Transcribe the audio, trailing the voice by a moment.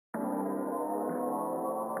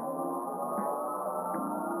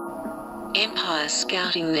Empire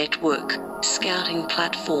Scouting Network, Scouting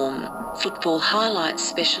Platform, Football Highlights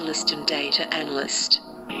Specialist and Data Analyst.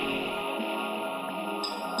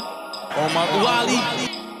 Omar Ouali.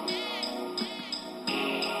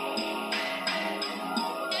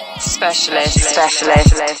 Specialist.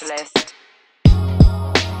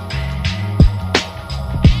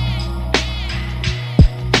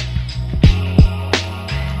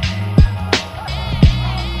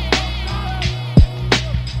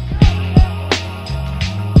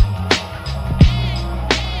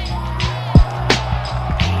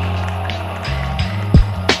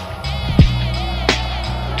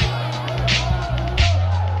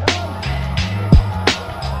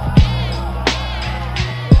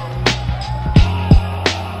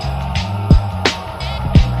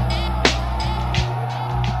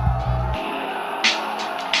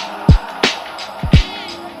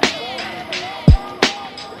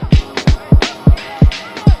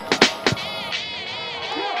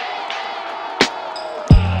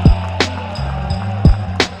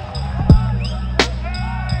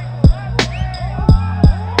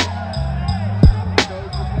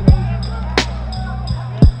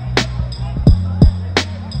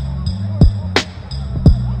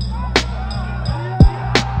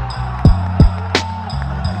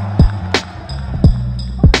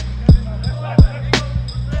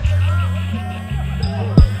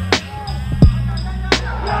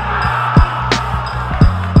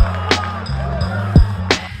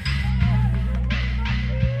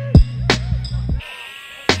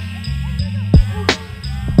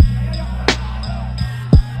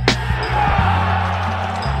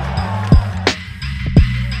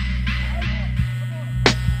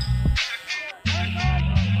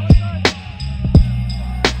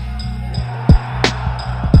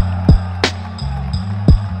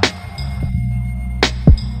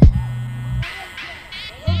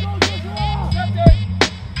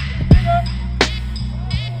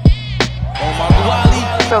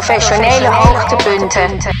 Professionele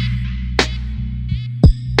hoogtepunten.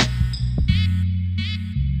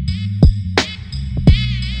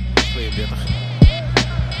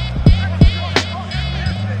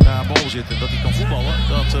 Na bal zitten, dat hij kan voetballen,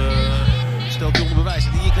 dat stelt hij onder bewijs.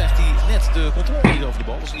 En hier krijgt hij net de controle niet over de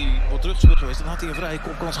bal. Als hij wordt teruggespeeld geweest, dan had hij een vrije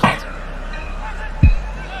kopkans gehad.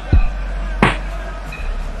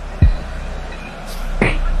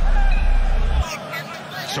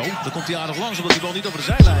 Zo, dan komt hij aardig langs omdat die bal niet over de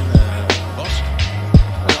zijlijn was.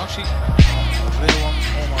 Mooie actie. Redouan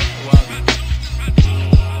Ouali.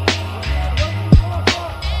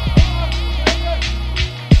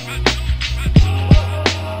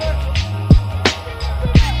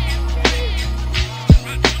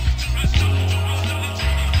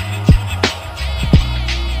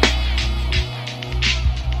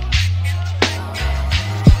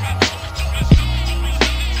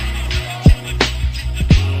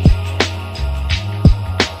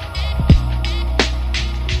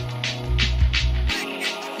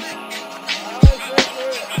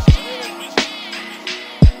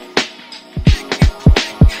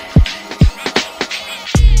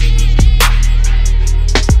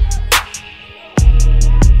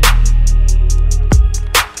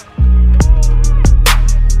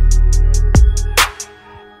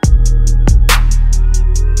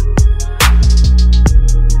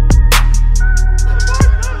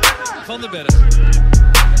 Van den Berg.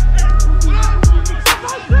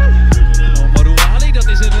 Omar Ouali, dat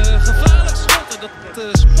is een gevaarlijk schot en dat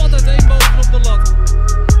spat uiteen bovenop de lat.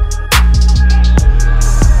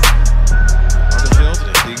 Hardenveld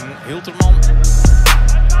richting Hilterman.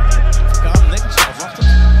 Kaan netjes afwachten.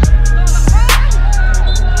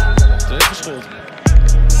 Terecht geschoold.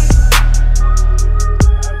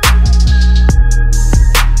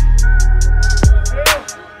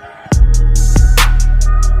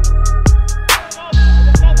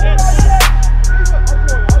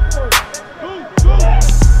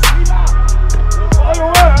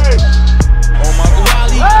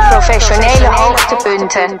 Professionele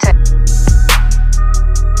hoogtepunten.